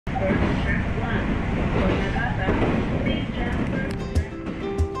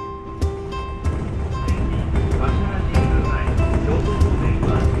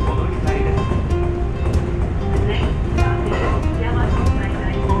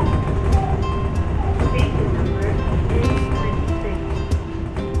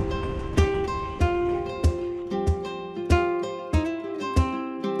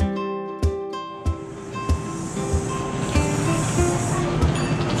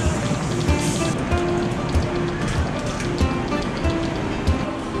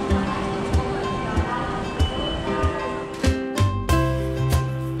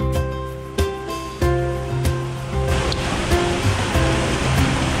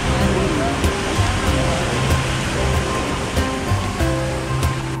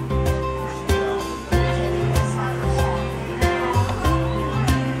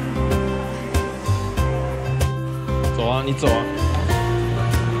你走啊！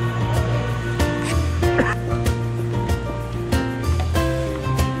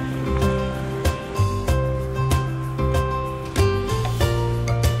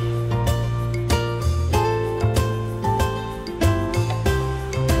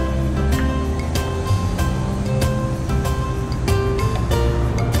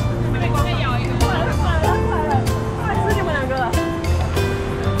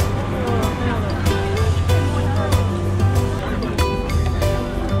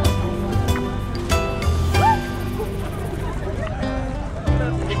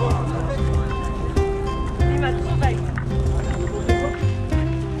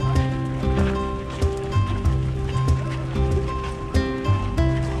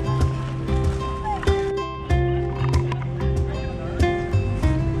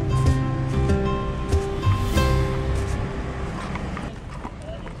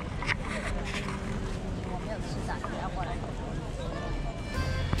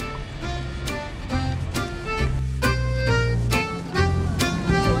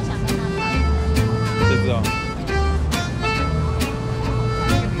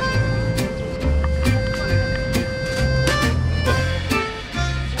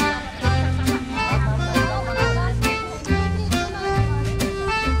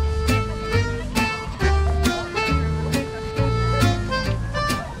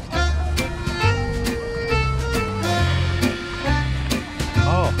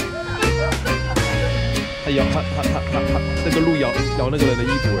他那个鹿咬那个人的衣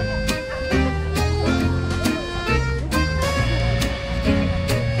服哎。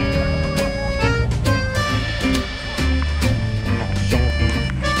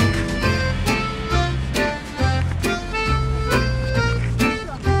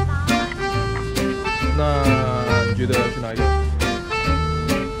那你觉得要去哪一个？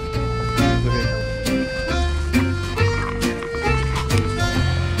这边。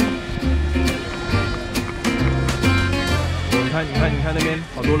你看那边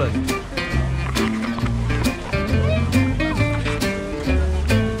好多人。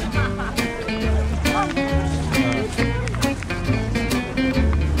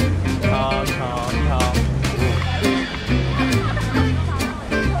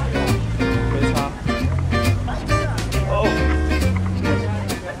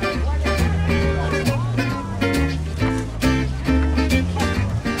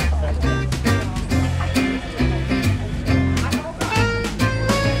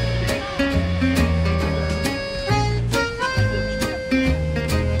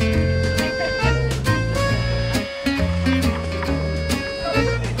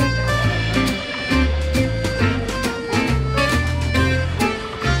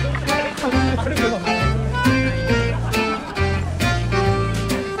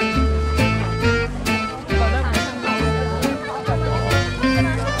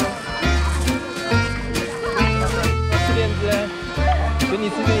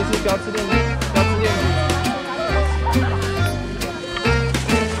不要吃链子，不要吃链子，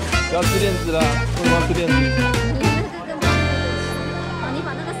不要吃链子啦！为什么要吃链子？你把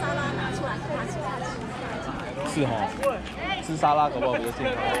那个沙拉拿出来，是哈，吃沙拉搞不好比较健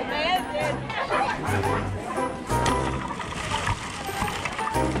康。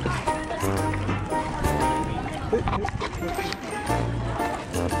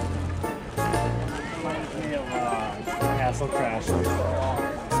Castle crash.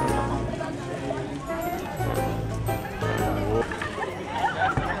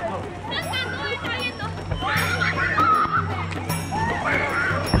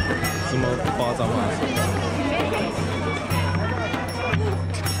这么夸张吗？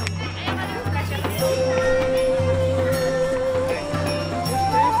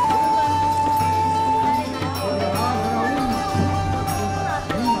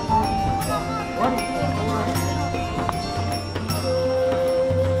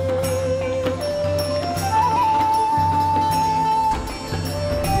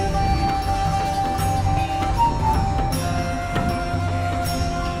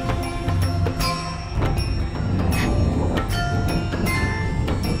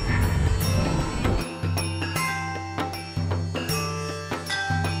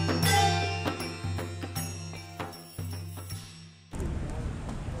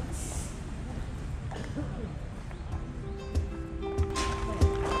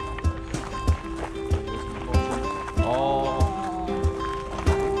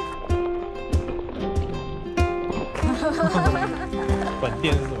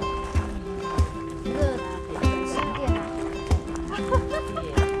是什么？这个商店啊。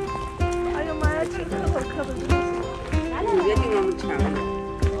哎呦妈呀，这个好磕的，真的是。你别盯那么长。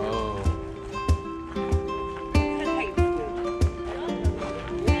哦。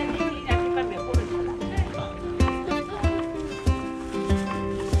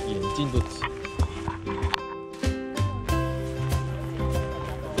眼镜都挤。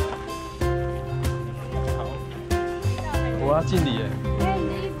好，我要敬礼耶。哎，你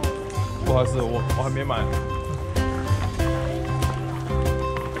的衣服。不好意思，我还没买。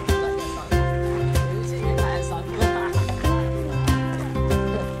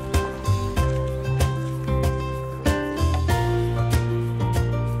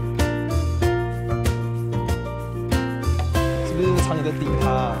是不是常年在盯他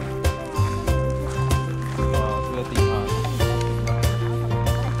啊？啊，是不是在盯他？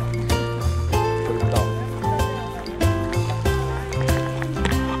不知道。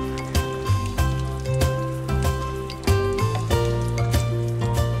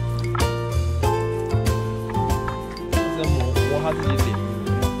是在摸他自己的脸，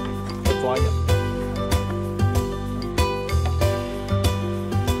在抓痒。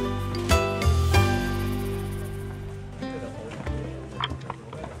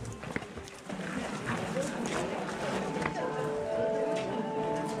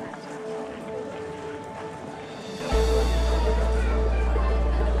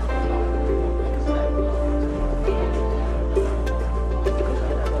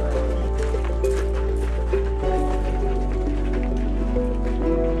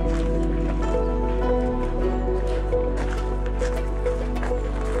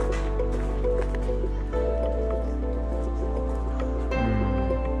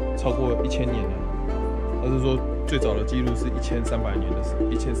超过1000年了。他是说最早的记录是1300年的时候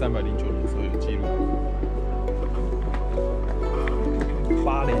，1309年的时候有记录。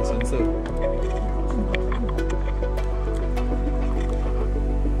巴雷神社。